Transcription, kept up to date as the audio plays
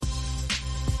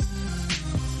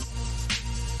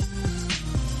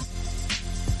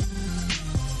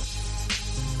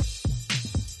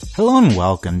Hello and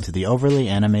welcome to the Overly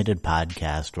Animated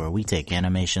Podcast, where we take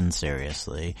animation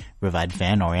seriously, provide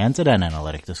fan-oriented and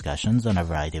analytic discussions on a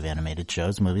variety of animated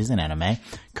shows, movies, and anime,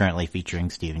 currently featuring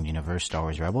Steven Universe, Star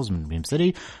Wars Rebels, Moonbeam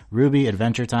City, RWBY,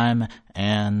 Adventure Time,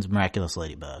 and Miraculous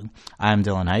Ladybug. I'm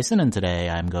Dylan Heisen, and today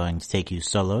I'm going to take you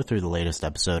solo through the latest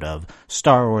episode of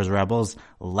Star Wars Rebels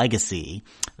Legacy,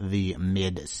 the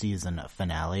mid-season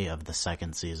finale of the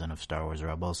second season of Star Wars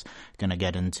Rebels. Gonna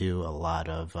get into a lot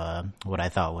of what I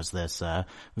thought was this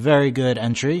very good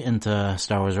entry into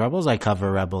Star Wars Rebels. I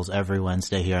cover Rebels every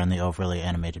Wednesday here on the Overly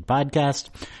Animated Podcast,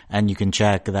 and you can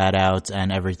check that out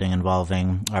and everything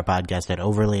involving our podcast at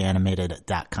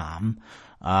overlyanimated.com.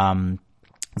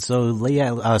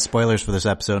 Spoilers for this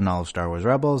episode and all of Star Wars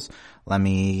Rebels. Let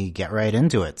me get right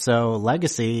into it. So,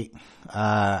 Legacy,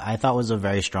 I thought was a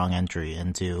very strong entry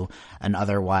into an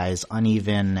otherwise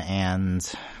uneven and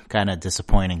kind of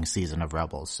disappointing season of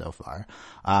Rebels so far.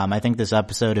 I think this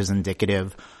episode is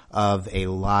indicative of a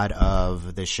lot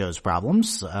of the show's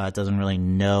problems. It doesn't really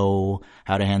know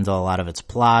how to handle a lot of its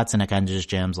plots, and it kind of just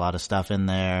jams a lot of stuff in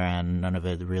there, and none of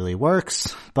it really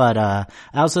works. But I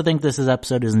also think this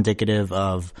episode is indicative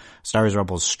of Star Wars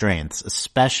Rebels' strengths,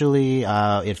 especially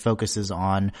it focuses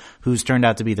on who's turned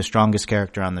out to be the strongest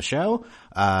character on the show,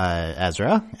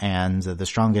 Ezra, and the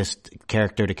strongest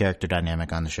character-to-character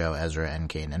dynamic on the show, Ezra and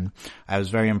Kanan. I was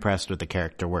very impressed with the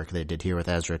character work they did here with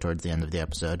Ezra towards the end of the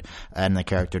episode, and the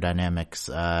character dynamics,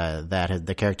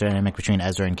 the character dynamic between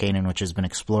Ezra and Kanan, which has been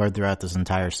explored throughout this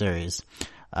entire series.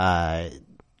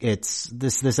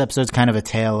 This episode's kind of a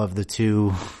tale of the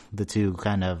two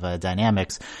kind of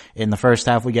dynamics. In the first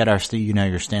half, we get our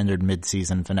your standard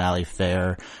mid-season finale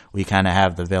fare. We kind of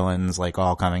have the villains like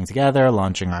all coming together,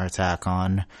 launching our attack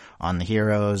on the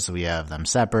heroes. We have them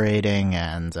separating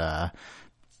and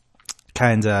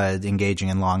kind of engaging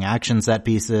in long action set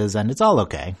pieces, and it's all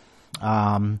okay.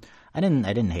 I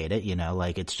didn't hate it,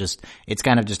 it's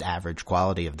kind of just average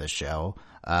quality of this show.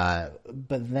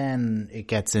 But then it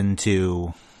gets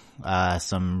into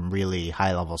some really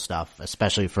high level stuff,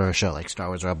 especially for a show like Star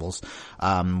Wars Rebels,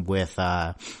 with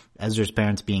Ezra's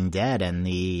parents being dead and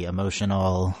the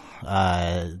emotional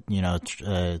turmoil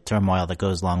that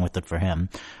goes along with it for him.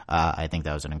 I think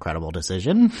that was an incredible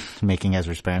decision, making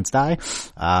Ezra's parents die.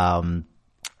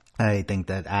 I think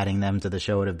that adding them to the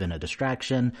show would have been a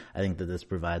distraction. I think that this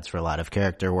provides for a lot of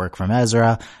character work from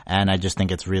Ezra, and I just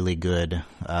think it's really good.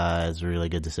 It's really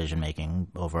good decision making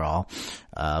overall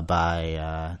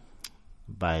by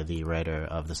the writer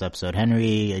of this episode,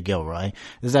 Henry Gilroy.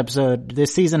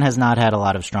 This season has not had a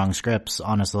lot of strong scripts,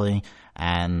 honestly,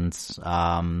 and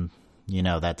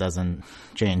that doesn't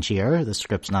change here. The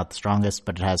script's not the strongest,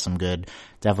 but it has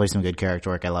definitely some good character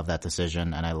work. I love that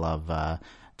decision, and I love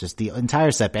just the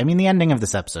entire set. I mean, the ending of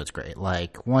this episode's great.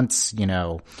 Like, once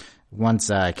Kanan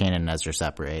and Ezra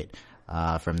separate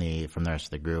from the rest of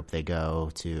the group, they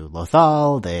go to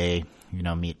Lothal, they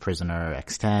meet prisoner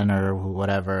X-10 or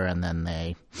whatever, and then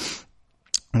they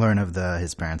learn of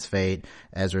his parents' fate,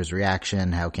 Ezra's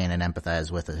reaction, how Kanan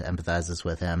empathizes with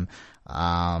him,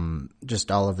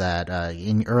 just all of that.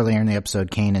 Earlier in the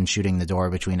episode, Kanan shooting the door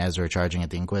between Ezra charging at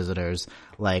the Inquisitors,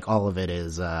 all of it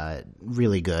is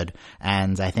really good,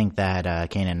 and I think that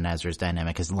Kanan and Ezra's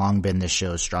dynamic has long been this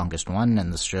show's strongest one,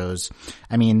 and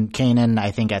Kanan,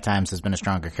 I think at times has been a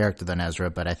stronger character than Ezra,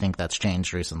 but I think that's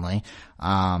changed recently.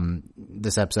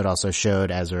 This episode also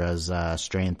showed Ezra's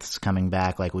strengths coming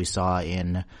back, like we saw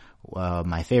in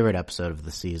my favorite episode of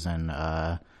the season,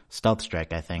 Stealth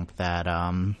Strike. I think that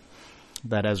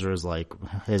Ezra's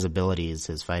his abilities,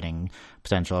 his fighting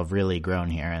potential have really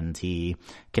grown here, and he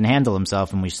can handle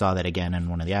himself, and we saw that again in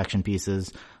one of the action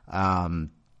pieces. We've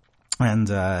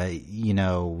seen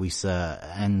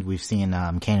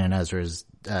Kanan and Ezra's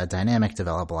dynamic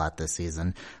develop a lot this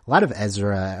season. A lot of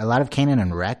Kanan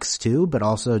and Rex too, but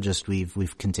also just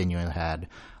we've continually had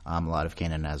a lot of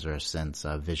Kanan and Ezra since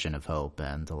Vision of Hope,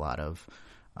 and a lot of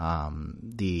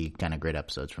the kind of great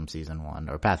episodes from season 1,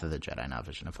 or Path of the Jedi, not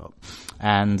Vision of Hope.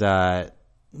 And I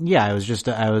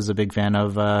was a big fan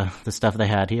of the stuff they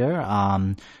had here.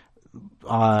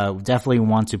 Definitely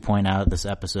want to point out this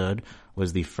episode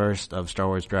was the first of Star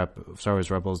Wars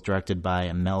Rebels directed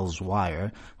by Mel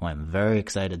Zwire, who I'm very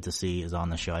excited to see is on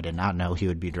the show. I did not know he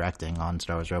would be directing on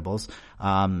Star Wars Rebels.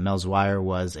 Mel Zwire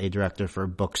was a director for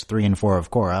books 3 and 4 of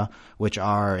Korra, which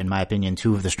are, in my opinion,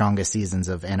 2 of the strongest seasons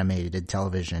of animated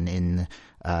television in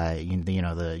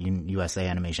the USA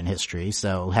animation history.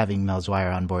 So having Mel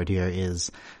Zwire on board here is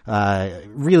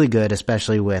really good,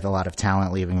 especially with a lot of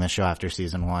talent leaving the show after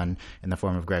season 1 in the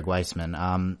form of Greg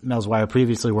Weisman. Mel Zwire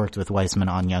previously worked with Weissman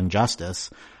on Young Justice,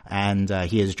 and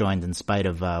he has joined in spite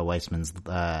of Weissman's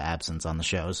absence on the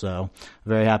show. So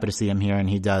very happy to see him here, and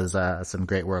he does some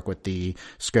great work with the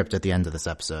script at the end of this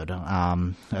episode.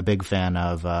 A big fan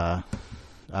of the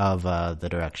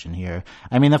direction here.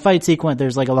 I mean, the fight sequence,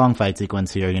 there's like a long fight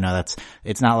sequence here,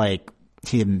 it's not like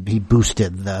he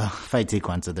boosted the fight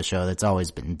sequence of the show. That's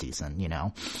always been decent,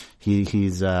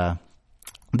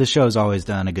 the show's always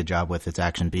done a good job with its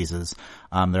action pieces.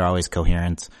 They're always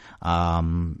coherent.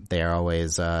 They're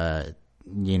always, they're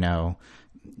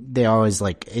always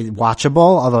like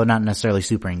watchable, although not necessarily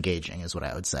super engaging is what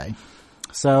I would say.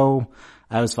 So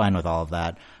I was fine with all of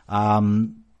that.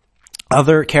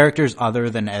 Other characters other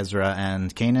than Ezra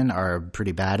and Kanan are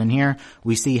pretty bad in here.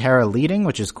 We see Hera leading,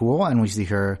 which is cool, and we see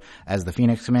her as the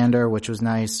Phoenix Commander, which was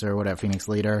nice, or whatever, Phoenix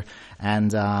Leader.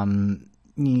 And, actually,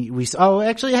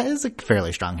 it is a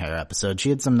fairly strong Hera episode.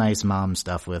 She had some nice mom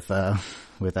stuff with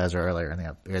Ezra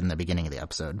earlier in the beginning of the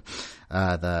episode.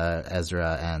 The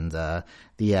Ezra and, the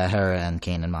Hera and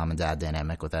Kanan mom and dad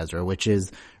dynamic with Ezra, which is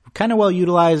kind of well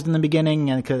utilized in the beginning,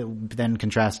 and then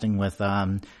contrasting with,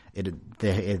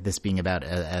 this being about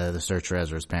the search for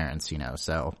Ezra's parents,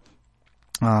 so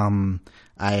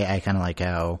I kind of like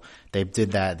how they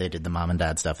did that. They did the mom and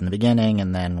dad stuff in the beginning,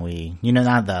 and then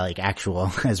not the like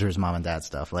actual Ezra's mom and dad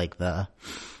stuff, like the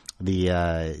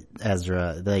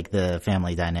Ezra, like the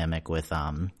family dynamic with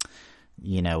Kanan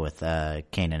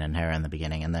and Hera in the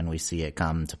beginning, and then we see it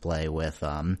come to play with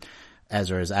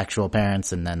Ezra's actual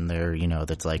parents, and then they're,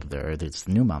 that's like it's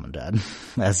the new mom and dad,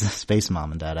 as a space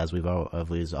mom and dad, as we've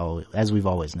always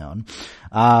known.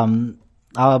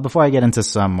 Before I get into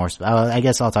some more, I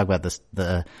guess I'll talk about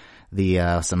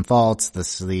some faults,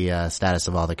 the status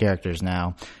of all the characters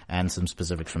now, and some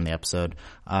specifics from the episode.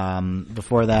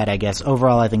 Before that, I guess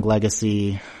overall, I think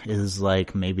Legacy is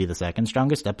like maybe the second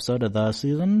strongest episode of the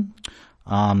season.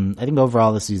 I think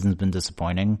overall the season's been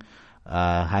disappointing.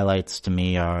 Highlights to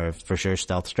me are for sure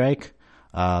Stealth Strike,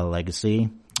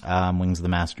 Legacy, Wings of the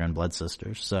Master, and Blood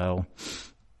Sisters. So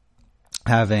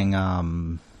having,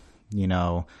 I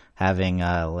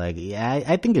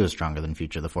think it was stronger than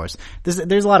Future of the Force.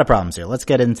 There's a lot of problems here. Let's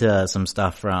get into some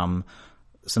stuff from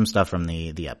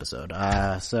the episode.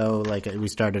 So like we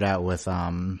started out with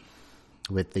the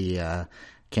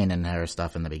Kanan and Hera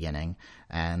stuff in the beginning,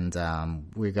 and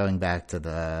we're going back to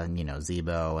the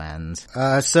Zebo, and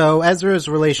so Ezra's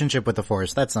relationship with the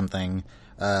Force. That's something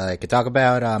I could talk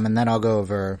about, and then I'll go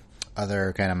over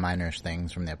other kind of minor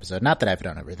things from the episode. Not that I've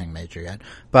done everything major yet,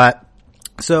 but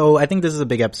so I think this is a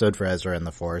big episode for Ezra and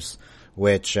the Force,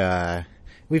 which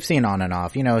we've seen on and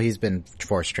off. He's been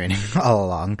Force training all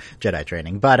along, Jedi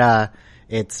training, but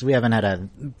we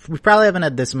probably haven't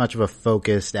had this much of a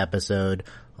focused episode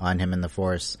on him in the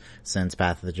Force since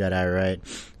Path of the Jedi, right?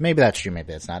 Maybe that's true,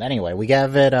 maybe it's not. Anyway, we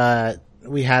have it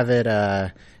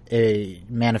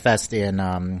manifest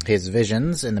in his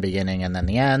visions in the beginning and then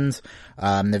the end.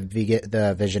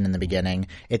 The vision in the beginning,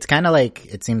 it's kind of like,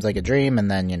 it seems like a dream, and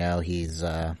then he's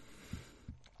and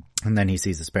then he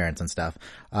sees his parents and stuff.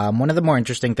 One of the more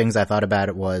interesting things I thought about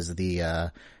it was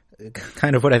the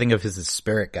kind of what I think of as his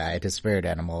spirit guide, his spirit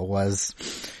animal, was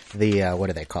the what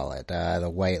do they call it? The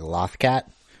white Lothcat.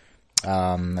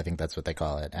 I think that's what they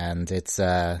call it. And it's,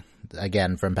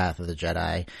 again, from Path of the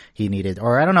Jedi. He needed,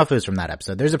 or I don't know if it was from that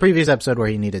episode. There's a previous episode where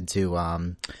he needed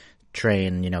to,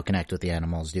 train, connect with the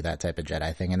animals, do that type of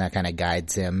Jedi thing. And that kind of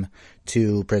guides him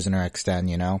to Prisoner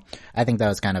X10, I think that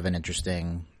was kind of an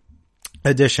interesting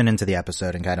addition into the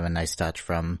episode, and kind of a nice touch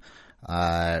from,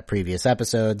 previous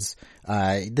episodes.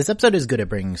 This episode is good at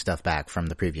bringing stuff back from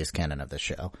the previous canon of the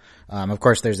show. Of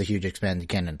course, there's a huge expanded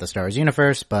canon of the Star Wars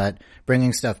universe, but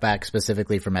bringing stuff back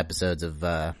specifically from episodes of,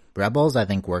 Rebels, I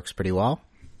think works pretty well.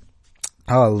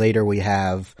 Later we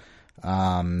have,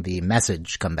 the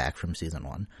message come back from season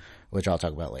 1, which I'll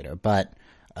talk about later. But,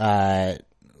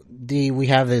 we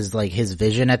have his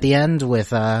vision at the end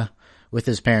with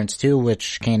his parents too,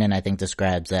 which Kanan, I think,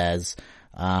 describes as,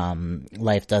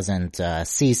 life doesn't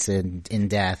cease in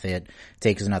death. It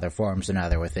takes another form, so now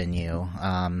they're within you,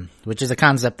 which is a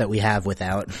concept that we have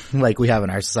without, like we have in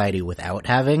our society without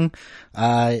having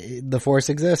the Force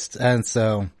exist. And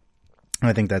so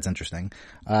I think that's interesting.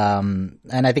 And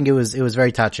I think it was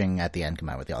very touching at the end,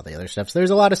 combined with all the other stuff. So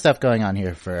there's a lot of stuff going on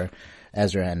here for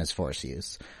Ezra and his Force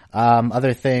use.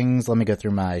 Other things, let me go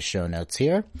through my show notes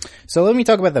here. So let me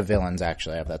talk about the villains,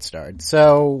 actually. I have that started.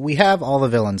 So we have all the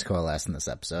villains coalesce in this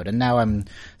episode, and now I'm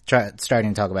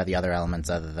starting to talk about the other elements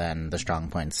other than the strong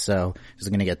points. So there's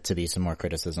going to get to be some more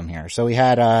criticism here. So we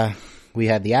had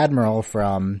the Admiral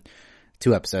from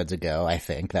 2 episodes ago, I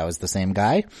think. That was the same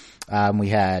guy. We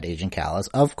had Agent Callus,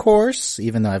 of course,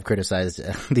 even though I've criticized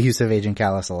the use of Agent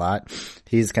Callus a lot.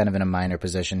 He's kind of in a minor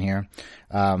position here.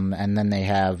 And then they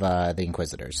have, the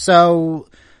Inquisitors. So,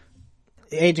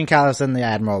 Agent Callus and the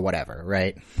Admiral, whatever,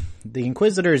 right? The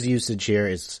Inquisitors' usage here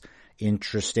is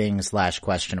interesting /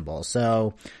 questionable.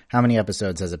 So, how many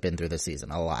episodes has it been through this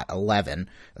season? A lot. 11.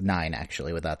 9,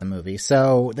 actually, without the movie.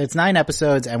 So, it's 9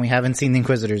 episodes, and we haven't seen the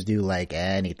Inquisitors do, like,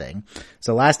 anything.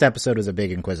 So, last episode was a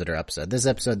big Inquisitor episode. This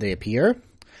episode, they appear.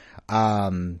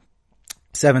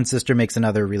 Seventh Sister makes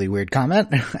another really weird comment,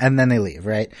 and then they leave,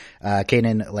 right?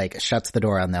 Kanan, like, shuts the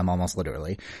door on them, almost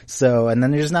literally. So, and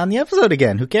then they're just not in the episode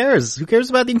again. Who cares? Who cares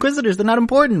about the Inquisitors? They're not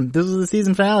important. This was the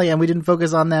season finale, and we didn't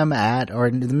focus on them or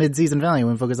the mid-season finale, we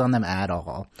didn't focus on them at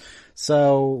all.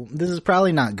 So, this is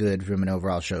probably not good from an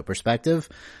overall show perspective.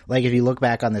 Like, if you look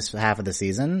back on this half of the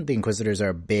season, the Inquisitors are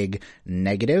a big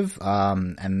negative,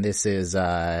 and this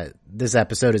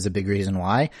episode is a big reason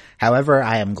why. However,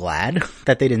 I am glad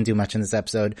that they didn't do much in this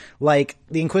episode. Like,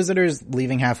 the Inquisitors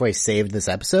leaving halfway saved this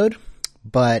episode,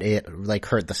 but it, like,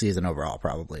 hurt the season overall,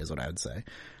 probably, is what I would say.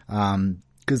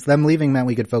 Cause them leaving meant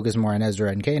we could focus more on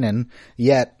Ezra and Kanan,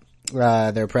 yet,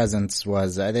 their presence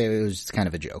was, it was just kind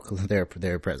of a joke,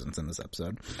 their presence in this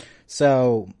episode.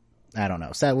 So, I don't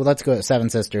know. So, well, let's go. Seven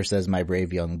Sister says, "My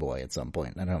brave young boy," at some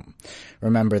point. I don't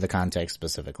remember the context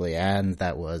specifically, and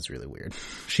that was really weird.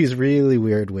 She's really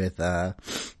weird with Ezra.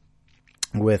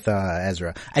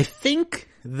 I think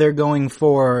they're going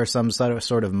for some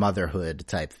sort of motherhood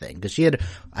type thing. Cause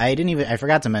I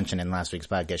forgot to mention in last week's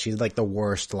podcast, she's like the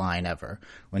worst line ever.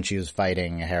 When she was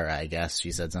fighting Hera, I guess,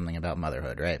 she said something about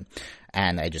motherhood, right?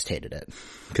 And I just hated it.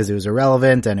 Cause it was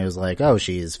irrelevant and it was like, oh,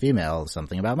 she's female,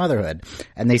 something about motherhood.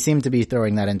 And they seem to be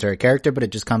throwing that into her character, but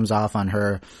it just comes off on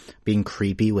her being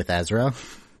creepy with Ezra.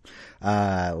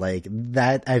 Like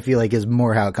that I feel like is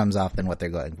more how it comes off than what they're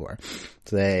going for.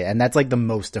 And that's like the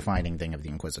most defining thing of the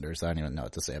Inquisitors. So I don't even know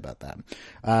what to say about that.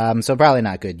 So probably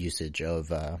not good usage of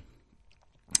the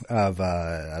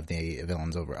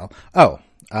villains overall.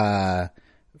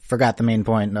 Forgot the main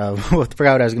point of,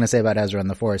 forgot what I was going to say about Ezra and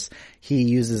the Force. He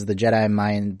uses the Jedi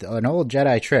mind, an old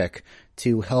Jedi trick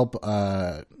to help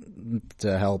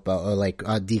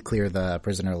declear the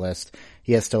prisoner list.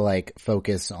 He has to like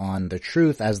focus on the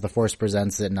truth as the Force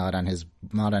presents it, not on his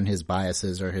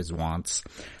biases or his wants.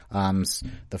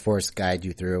 The Force guide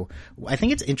you through. I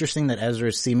think it's interesting that Ezra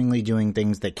is seemingly doing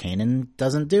things that Kanan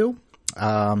doesn't do.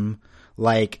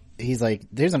 Like, he's like,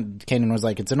 Kanan was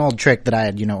like, it's an old trick that I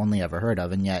had, only ever heard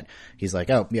of, and yet he's like,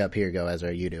 oh, yep, here you go,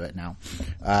 Ezra, you do it now.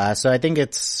 So I think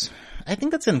that's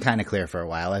been kind of clear for a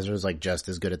while. Ezra's like just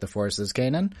as good at the Force as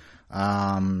Kanan,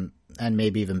 and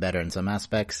maybe even better in some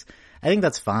aspects. I think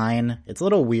that's fine. It's a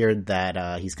little weird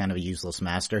that, he's kind of a useless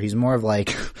master. He's more of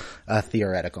like a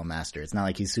theoretical master. It's not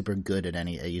like he's super good at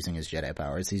using his Jedi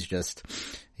powers. He's just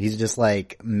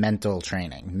like mental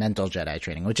Jedi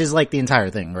training, which is like the entire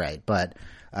thing, right? But,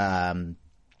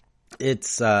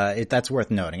 that's worth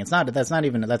noting. That's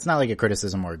not like a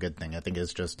criticism or a good thing. I think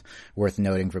it's just worth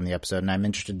noting from the episode, and I'm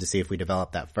interested to see if we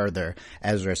develop that further,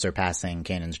 Ezra surpassing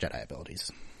Kanan's Jedi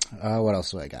abilities. What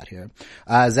else do I got here?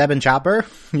 Zeb and Chopper,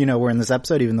 were in this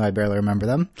episode, even though I barely remember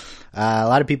them. A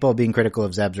lot of people being critical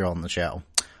of Zeb's role in the show.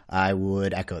 I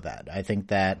would echo that. I think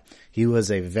that he was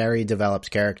a very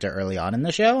developed character early on in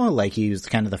the show. Like, he was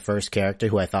kind of the first character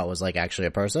who I thought was like actually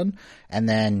a person. And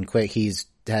then he's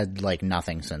had like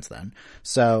nothing since then.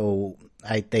 So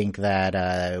I think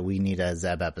that, we need a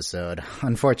Zeb episode.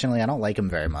 Unfortunately, I don't like him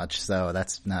very much, so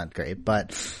that's not great.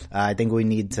 But, I think we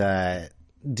need to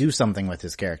do something with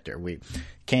his character.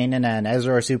 Kanan and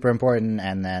Ezra are super important,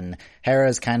 and then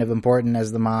Hera's kind of important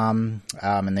as the mom,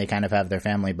 and they kind of have their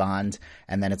family bond,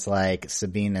 and then it's like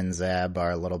Sabine and Zeb are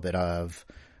a little bit of,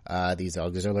 these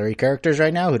auxiliary characters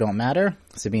right now who don't matter.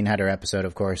 Sabine had her episode,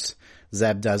 of course.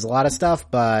 Zeb does a lot of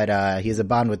stuff, but, he has a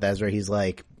bond with Ezra. He's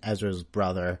like Ezra's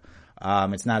brother.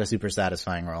 It's not a super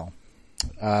satisfying role.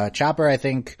 Chopper, I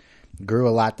think, grew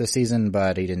a lot this season,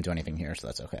 but he didn't do anything here, so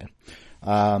that's okay.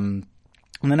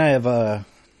 And then I have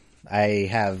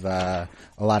a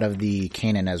lot of the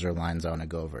Kanan Ezra lines I want to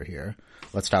go over here.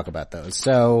 Let's talk about those.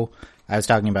 So, I was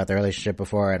talking about the relationship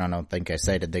before. I don't think I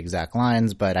cited the exact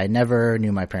lines, but I never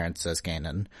knew my parents as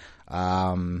Kanan.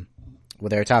 Well,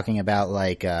 they were talking about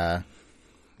like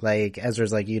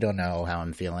Ezra's like, you don't know how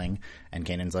I'm feeling. And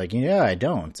Kanan's like, yeah, I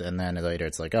don't. And then later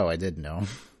it's like, oh, I did know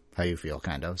how you feel,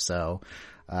 kind of. So,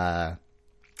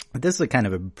 this is kind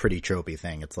of a pretty tropey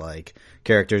thing. It's like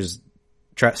characters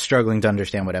struggling to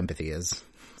understand what empathy is.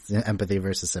 Empathy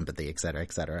versus sympathy, et cetera,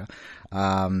 et cetera.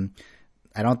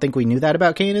 I don't think we knew that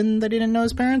about Kanan, that he didn't know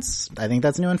his parents. I think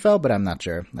that's new in Fel, but I'm not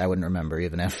sure. I wouldn't remember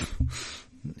even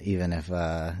if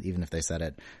they said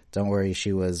it. Don't worry,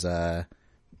 she was,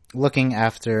 looking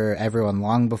after everyone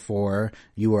long before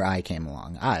you or I came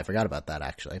along. I forgot about that,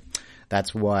 actually.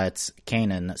 That's what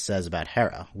Kanan says about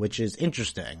Hera, which is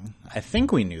interesting. I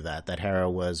think we knew that Hera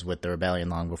was with the rebellion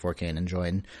long before Kanan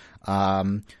joined.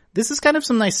 This is kind of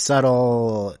some nice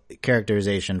subtle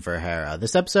characterization for Hera.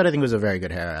 This episode I think was a very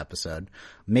good Hera episode.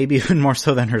 Maybe even more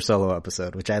so than her solo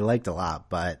episode, which I liked a lot,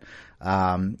 but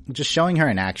just showing her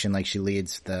in action, like she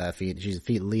leads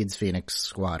leads Phoenix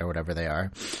Squad or whatever they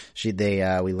are.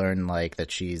 We learn like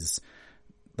that she's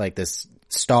like this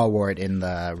stalwart in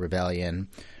the rebellion.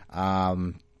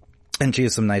 And she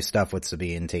has some nice stuff with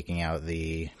Sabine taking out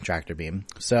the tractor beam.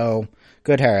 So,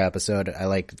 good Hera episode. I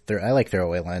like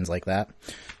throwaway lines like that.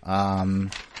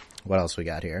 What else we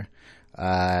got here?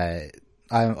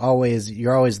 You're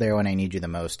always there when I need you the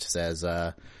most, says,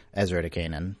 Ezra to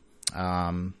Kanan.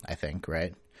 I think,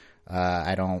 right?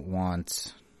 I don't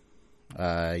want,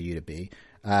 you to be.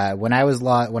 Kanan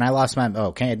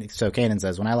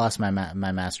says, when I lost my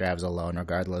master, I was alone,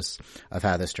 regardless of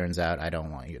how this turns out, I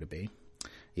don't want you to be.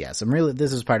 Yeah,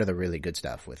 this is part of the really good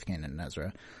stuff with Kanan and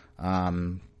Ezra.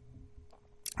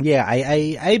 Yeah,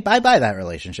 I buy that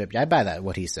relationship. I buy that,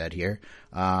 what he said here.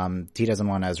 He doesn't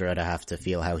want Ezra to have to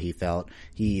feel how he felt.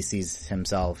 He sees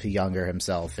younger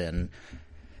himself in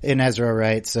Ezra,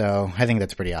 right? So I think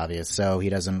that's pretty obvious. So he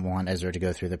doesn't want Ezra to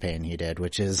go through the pain he did,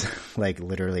 which is like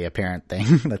literally a parent thing.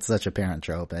 That's such a parent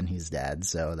trope, and he's dead,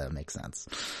 so that makes sense.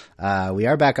 We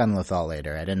are back on Lothal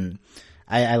later.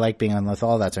 I like being on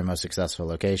Lothal. That's our most successful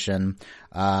location.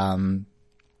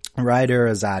 Ryder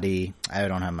Azadi, I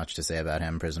don't have much to say about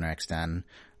him. Prisoner X-10.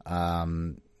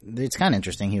 It's kind of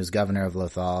interesting. He was governor of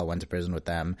Lothal, went to prison with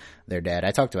them. They're dead.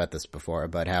 I talked about this before,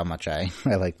 but how much I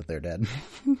like that they're dead.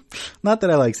 Not that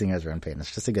I like seeing Ezra in pain.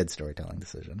 It's just a good storytelling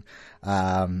decision.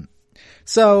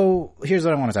 So here's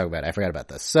what I want to talk about. I forgot about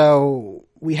this. So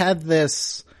we had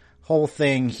this whole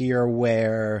thing here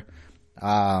where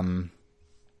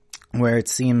it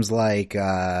seems like,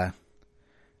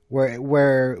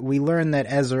 where we learn that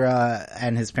Ezra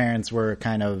and his parents were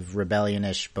kind of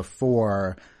rebellionish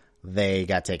before they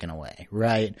got taken away,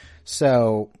 right?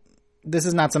 So this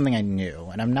is not something I knew,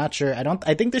 and I'm not sure.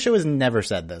 I think the show has never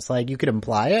said this. Like, you could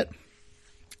imply it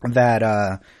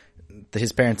that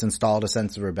his parents installed a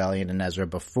sense of rebellion in Ezra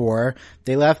before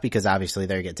they left, because obviously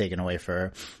they get taken away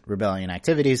for rebellion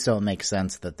activities, so it makes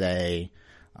sense that they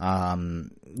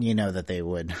that they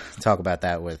would talk about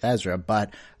that with Ezra.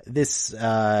 But this,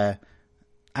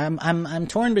 I'm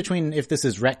torn between if this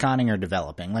is retconning or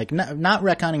developing. Like, not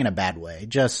retconning in a bad way.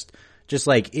 Just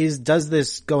like, does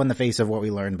this go in the face of what we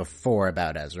learned before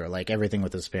about Ezra? Like, everything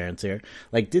with his parents here.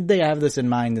 Like, did they have this in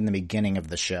mind in the beginning of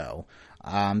the show?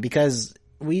 Because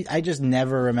I just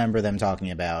never remember them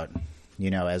talking about,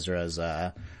 Ezra's,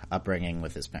 upbringing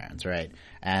with his parents, right?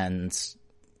 And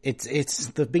it's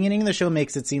the beginning of the show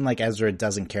makes it seem like Ezra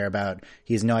doesn't care about,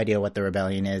 he has no idea what the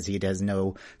rebellion is. He has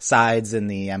no sides in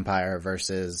the Empire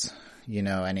versus,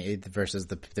 versus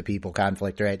the people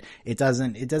conflict, right? It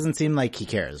doesn't seem like he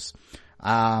cares.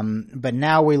 But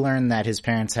now we learn that his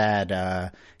parents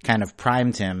had, kind of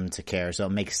primed him to care, so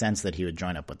it makes sense that he would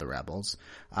join up with the rebels.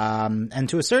 And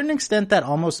to a certain extent that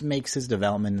almost makes his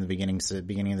development in the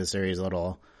beginning of the series a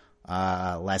little,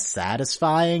 less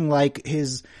satisfying. Like, he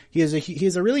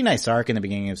has a really nice arc in the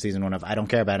beginning of season 1 of, I don't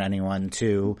care about anyone,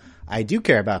 to, I do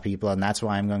care about people, and that's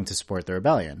why I'm going to support the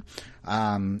rebellion.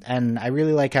 And I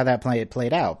really like how that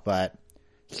played out, but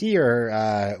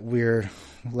here, we're,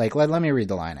 like, let me read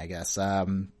the line, I guess.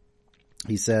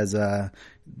 He says,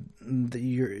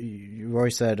 your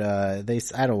voice said, I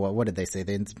don't know, what did they say?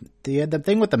 They had the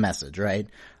thing with the message, right?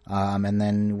 And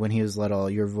then when he was little,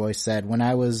 your voice said, when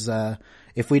I was,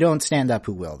 if we don't stand up,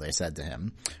 who will? They said to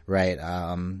him, right?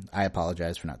 I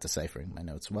apologize for not deciphering my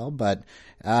notes well, but,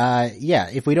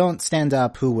 if we don't stand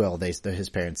up, who will? His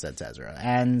parents said to Ezra.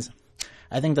 And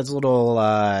I think that's a little,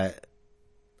 I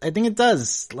think it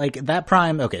does, like, that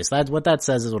prime, okay, so that's what that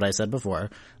says is what I said before,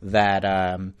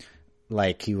 that,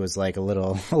 like, he was like a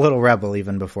little rebel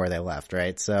even before they left,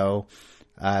 right? So,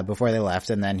 before they left,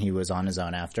 and then he was on his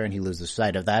own after, and he loses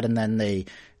sight of that, and then the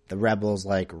rebels,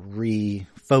 like,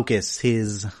 refocus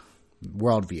his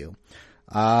worldview.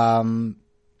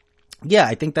 Yeah,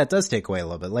 I think that does take away a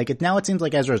little bit. Like, now it seems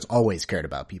like Ezra's always cared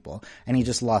about people, and he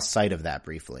just lost sight of that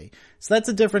briefly. So that's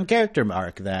a different character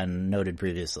arc than noted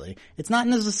previously. It's not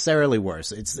necessarily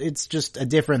worse. It's just a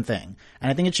different thing.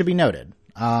 And I think it should be noted.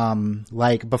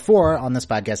 Like before on this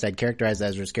podcast, I'd characterized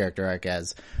Ezra's character arc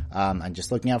as, I'm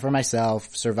just looking out for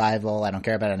myself, survival, I don't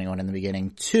care about anyone in the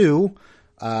beginning, to,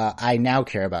 I now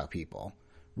care about people.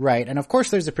 Right. And of course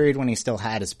there's a period when he still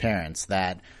had his parents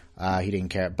that, he didn't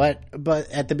care. But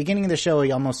at the beginning of the show,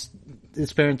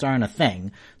 his parents aren't a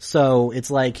thing. So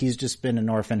it's like he's just been an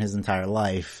orphan his entire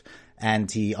life, and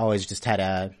he always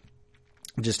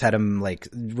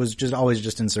was just always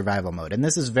just in survival mode. And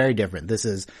this is very different. This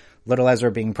is little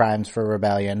Ezra being primed for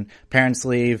rebellion. Parents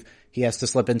leave. He has to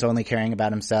slip into only caring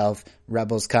about himself.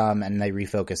 Rebels come and they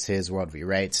refocus his worldview,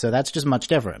 right? So that's just much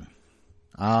different.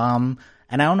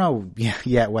 And I don't know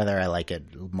yet whether I like it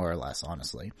more or less,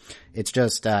 honestly. It's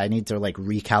just, I need to like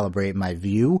recalibrate my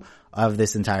view of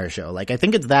this entire show. Like, I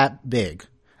think it's that big.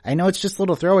 I know it's just a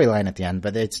little throwaway line at the end,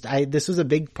 but this was a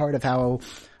big part of how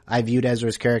I viewed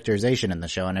Ezra's characterization in the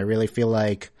show, and I really feel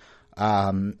like,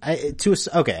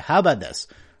 okay, how about this?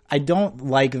 I don't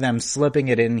like them slipping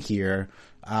it in here,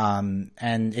 and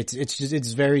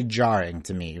it's very jarring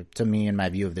to me in my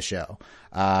view of the show.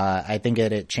 I think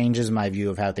it changes my view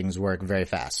of how things work very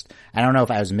fast. I don't know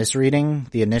if I was misreading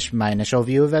my initial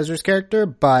view of Ezra's character,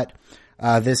 but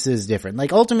this is different.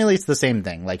 Like, ultimately it's the same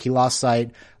thing. Like, he lost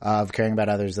sight of caring about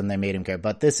others and they made him care.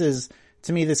 But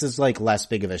to me, this is like less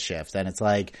big of a shift, and it's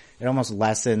like, it almost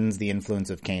lessens the influence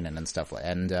of Kanan and stuff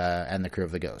and the crew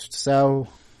of the Ghost. So,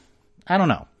 I don't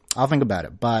know. I'll think about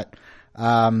it, but,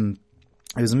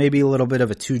 it was maybe a little bit of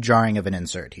a too jarring of an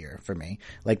insert here for me.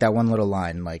 Like, that one little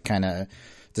line, like, kinda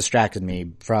distracted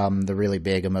me from the really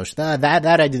big emotion.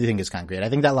 That I do think is concrete. I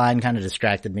think that line kinda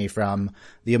distracted me from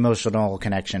the emotional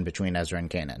connection between Ezra and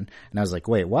Kanan. And I was like,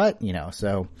 wait, what?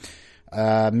 So,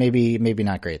 maybe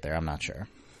not great there. I'm not sure.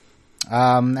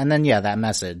 And then, yeah, that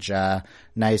message,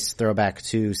 nice throwback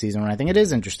to season 1. I think it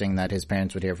is interesting that his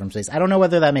parents would hear from space. I don't know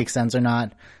whether that makes sense or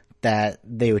not, that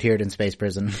they would hear it in space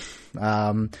prison.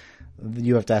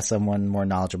 You have to ask someone more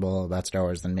knowledgeable about Star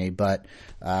Wars than me, but,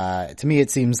 to me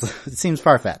it seems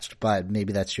far-fetched, but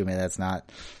maybe that's true, maybe that's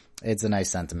not. It's a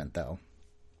nice sentiment, though.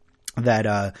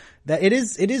 That it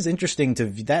is interesting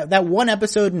that one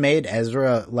episode made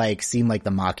Ezra, like, seem like the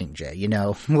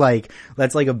Mockingjay, like,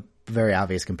 that's like a very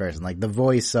obvious comparison, like the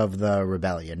voice of the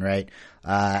rebellion, right?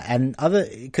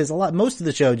 Cause most of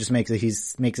the show just makes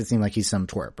it seem like he's some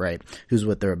twerp, right? Who's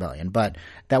with the rebellion. But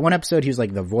that one episode, he was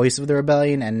like the voice of the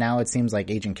rebellion, and now it seems like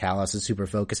Agent Kallus is super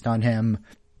focused on him,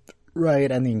 right?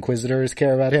 And the Inquisitors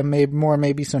care about him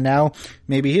maybe. So now,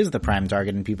 maybe he's the prime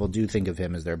target and people do think of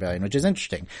him as the rebellion, which is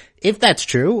interesting. If that's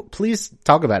true, please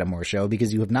talk about it more, show,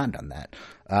 because you have not done that.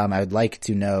 I would like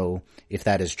to know if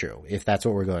that is true, if that's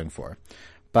what we're going for.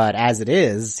 But as it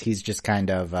is, he's just most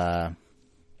of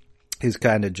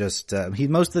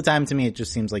the time to me, it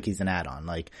just seems like he's an add-on.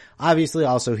 Like, obviously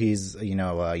also he's, a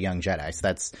young Jedi. So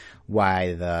that's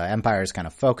why the Empire is kind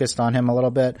of focused on him a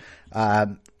little bit.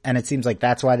 And it seems like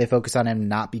that's why they focus on him,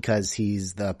 not because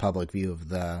he's the public view of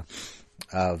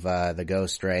the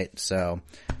Ghost, right? So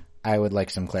I would like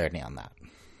some clarity on that.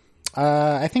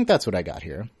 I think that's what I got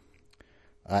here.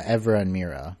 Evra and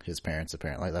Mira, his parents,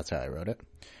 apparently. That's how I wrote it.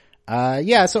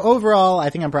 So overall, I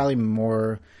think I'm probably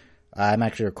more, I'm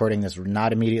actually recording this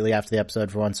not immediately after the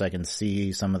episode for once, so I can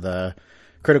see some of the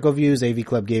critical views. AV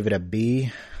Club gave it a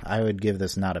B. I would give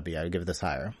this not a B. I would give this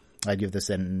higher. I'd give this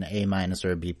an A-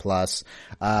 or a B+.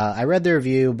 I read the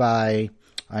review on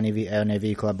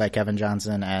AV Club by Kevin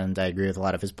Johnson, and I agree with a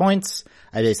lot of his points.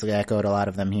 I basically echoed a lot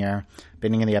of them here.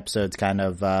 Beginning of the episode's kind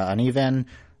of, uneven.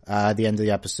 The end of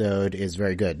the episode is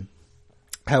very good.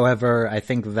 However, I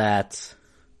think that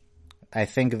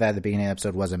the beginning of the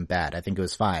episode wasn't bad. I think it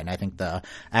was fine. I think the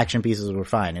action pieces were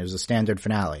fine. It was a standard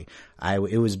finale.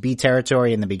 It was B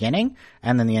territory in the beginning,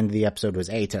 and then the end of the episode was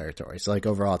A territory. So, like,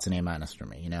 overall it's an A- for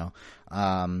me,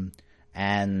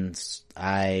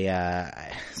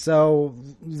 so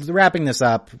wrapping this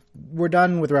up, we're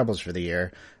done with Rebels for the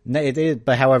year.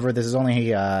 But however, this is only,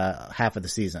 half of the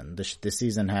season. This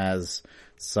season has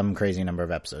some crazy number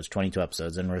of episodes, 22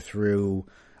 episodes, and we're through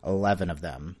 11 of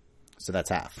them. So that's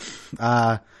half.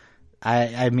 I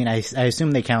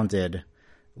assume they counted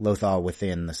Lothal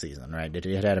within the season, right?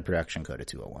 It had a production code of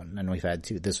 201, and we've had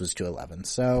this was 211.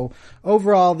 So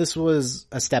overall, this was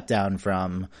a step down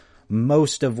from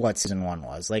most of what season 1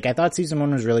 was. Like, I thought season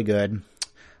 1 was really good.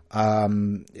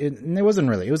 It wasn't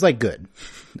really, it was like good.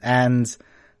 And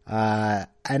I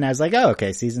was like, oh,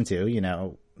 okay, season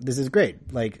 2, this is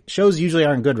great. Like, shows usually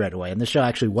aren't good right away, and this show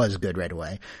actually was good right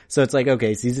away. So it's like,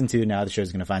 okay, season 2, now the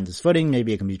show's gonna find its footing,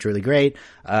 maybe it can be truly great.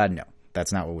 No,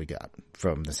 that's not what we got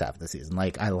from this half of the season.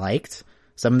 Like, I liked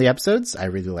some of the episodes. I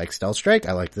really liked Stealth Strike.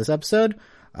 I liked this episode.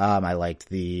 I liked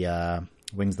the,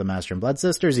 Wings of the Master and Blood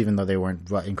Sisters, even though they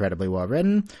weren't incredibly well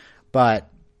written. But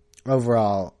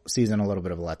overall, season a little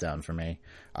bit of a letdown for me.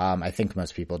 I think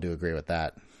most people do agree with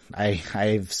that.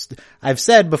 I've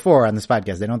said before on this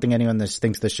podcast, I don't think anyone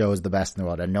thinks the show is the best in the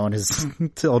world, and no one has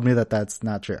told me that that's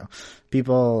not true.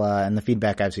 People, and the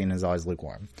feedback I've seen is always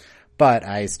lukewarm. But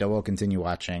I still will continue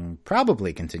watching,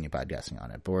 probably continue podcasting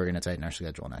on it, but we're going to tighten our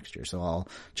schedule next year, so I'll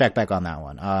check back on that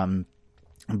one.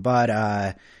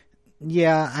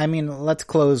 Yeah, I mean, let's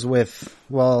close with,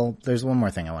 well, there's one more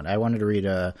thing I wanted to read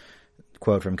a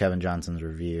quote from Kevin Johnson's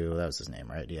review. That was his name,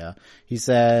 right? Yeah. He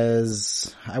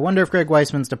says, I wonder if Greg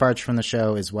Weisman's departure from the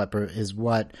show is what is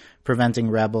preventing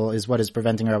Rebels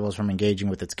from engaging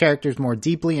with its characters more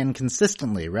deeply and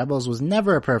consistently. Rebels was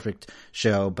never a perfect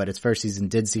show, but its first season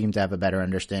did seem to have a better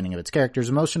understanding of its characters'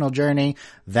 emotional journey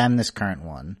than this current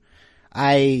one.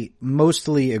 I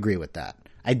mostly agree with that.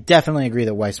 I definitely agree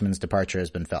that Weisman's departure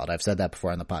has been felt. I've said that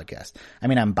before on the podcast. I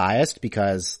mean, I'm biased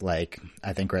because, like,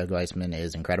 I think Greg Weisman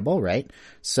is incredible, right?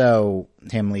 So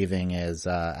him leaving is,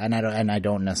 and I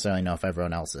don't necessarily know if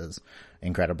everyone else is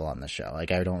incredible on this show.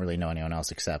 Like, I don't really know anyone else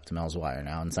except Mel Zwire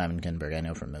now, and Simon Kinberg I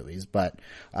know from movies. But,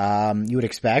 you would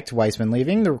expect Weisman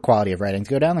leaving, the quality of writing to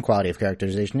go down, the quality of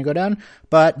characterization to go down.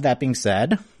 But that being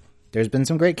said, there's been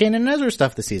some great Kanan and Ezra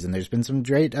stuff this season. There's been some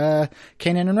great, Kanan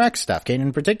and Rex stuff. Kanan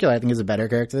in particular, I think, is a better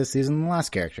character this season than the last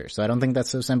character. So I don't think that's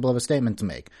so simple of a statement to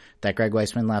make. That Greg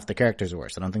Weisman left, the characters are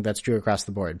worse. I don't think that's true across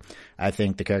the board. I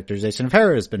think the characterization of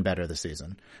Hera has been better this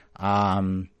season.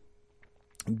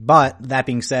 But that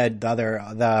being said,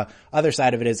 the other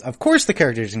side of it is, of course the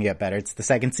characters can get better. It's the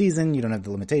second season. You don't have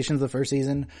the limitations of the first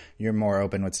season. You're more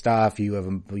open with stuff. You have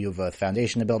a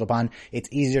foundation to build upon. It's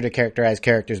easier to characterize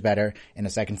characters better in a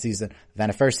second season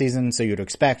than a first season. So you'd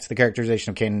expect the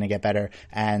characterization of Kanan to get better.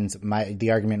 And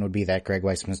the argument would be that Greg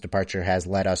Weisman's departure has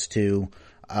led us to,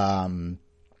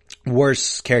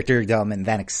 worse character development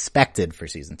than expected for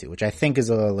season 2, which I think is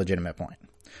a legitimate point.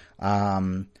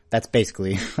 That's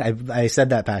basically, I said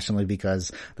that passionately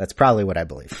because that's probably what I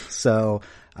believe. So,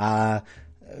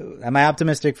 am I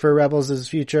optimistic for Rebels'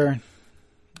 future?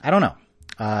 I don't know.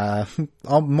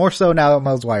 More so now that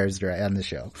Mel Zwire's on the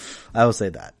show. I will say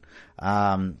that.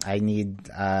 I need,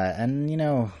 and you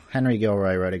know, Henry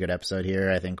Gilroy wrote a good episode here.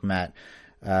 I think Mitch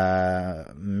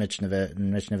Novitz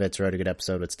wrote a good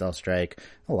episode with Stealth Strike.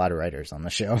 A lot of writers on the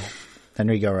show.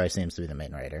 Henry Gilroy seems to be the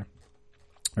main writer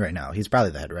right now. He's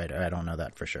probably the head writer. I don't know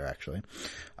that for sure, actually.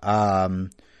 And,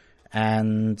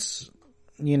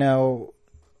 you know,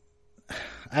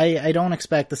 I don't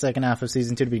expect the second half of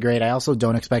season 2 to be great. I also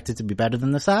don't expect it to be better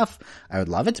than this half. I would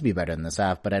love it to be better than this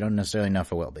half, but I don't necessarily know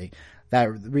if it will be.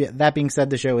 That being said,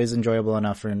 the show is enjoyable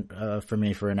enough for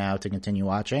me for now to continue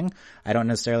watching. I don't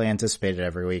necessarily anticipate it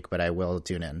every week, but I will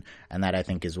tune in. And that, I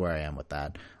think, is where I am with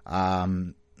that.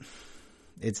 I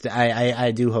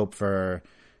do hope for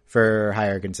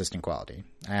higher consistent quality.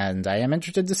 And I am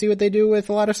interested to see what they do with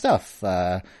a lot of stuff.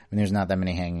 I mean, there's not that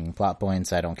many hanging plot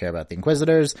points. I don't care about the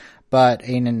Inquisitors, but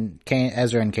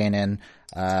Ezra and Kanan,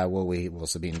 will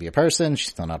Sabine be a person?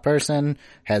 She's still not a person.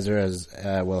 Hera's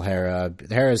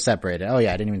separated. Oh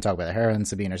yeah, I didn't even talk about that. Hera and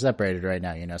Sabine are separated right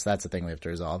now, you know, so that's the thing we have to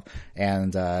resolve.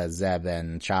 And, Zeb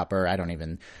and Chopper, I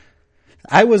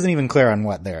wasn't even clear on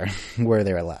where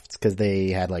they were left, because they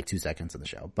had like 2 seconds in the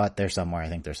show, but they're somewhere. I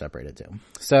think they're separated too.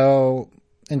 So,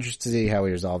 interested to see how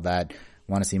we resolve that.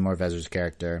 Want to see more of Ezra's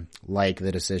character, like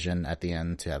the decision at the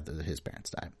end to have his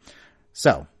parents die.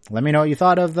 So, let me know what you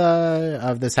thought of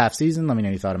this half season. Let me know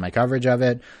what you thought of my coverage of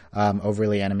it.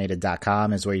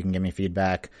 Overlyanimated.com is where you can give me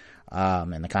feedback.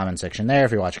 In the comment section there.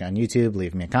 If you're watching on YouTube,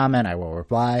 leave me a comment. I will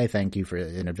reply. Thank you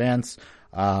in advance.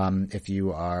 If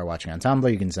you are watching on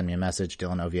Tumblr, you can send me a message.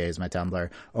 Dylan OVA is my Tumblr.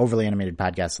 Overly Animated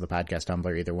Podcast to the podcast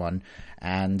Tumblr, either one.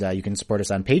 And, you can support us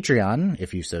on Patreon,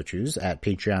 if you so choose, at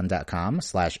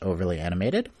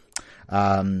patreon.com/overlyanimated.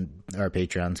 Our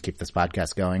Patreons keep this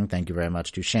podcast going. Thank you very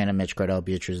much to Shannon, Mitch, Cordell,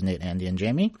 Beatrice, Nate, Andy, and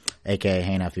Jamie, aka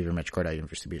Hey Now Fever, Mitch, Cordell,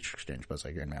 University Beatrice Exchange, Buzz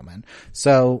Lightyear, and Mailman.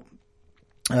 So,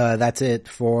 that's it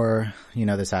for, you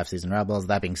know, this half season Rebels.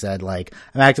 That being said, like,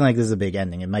 I'm acting like this is a big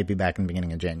ending. It might be back in the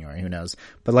beginning of January. Who knows?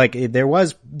 But like, there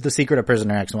was The Secret of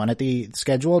Prisoner X1 at the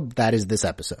scheduled. That is this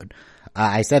episode.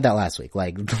 I said that last week.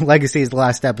 Like, Legacy is the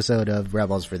last episode of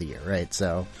Rebels for the year, right?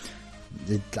 So,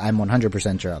 I'm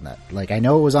 100% sure on that. Like, I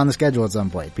know it was on the schedule at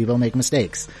some point. People make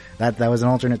mistakes. That was an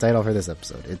alternate title for this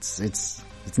episode. It's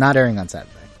not airing on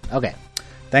Saturday. Okay.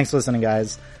 thanks for listening,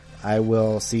 guys. I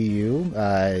will see you.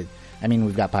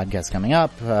 We've got podcasts coming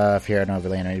up. If you're an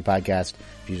Overly Animated Podcast,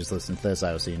 if you just listen to this,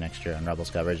 I will see you next year on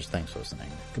Rebels coverage. Thanks for listening.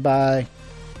 Goodbye.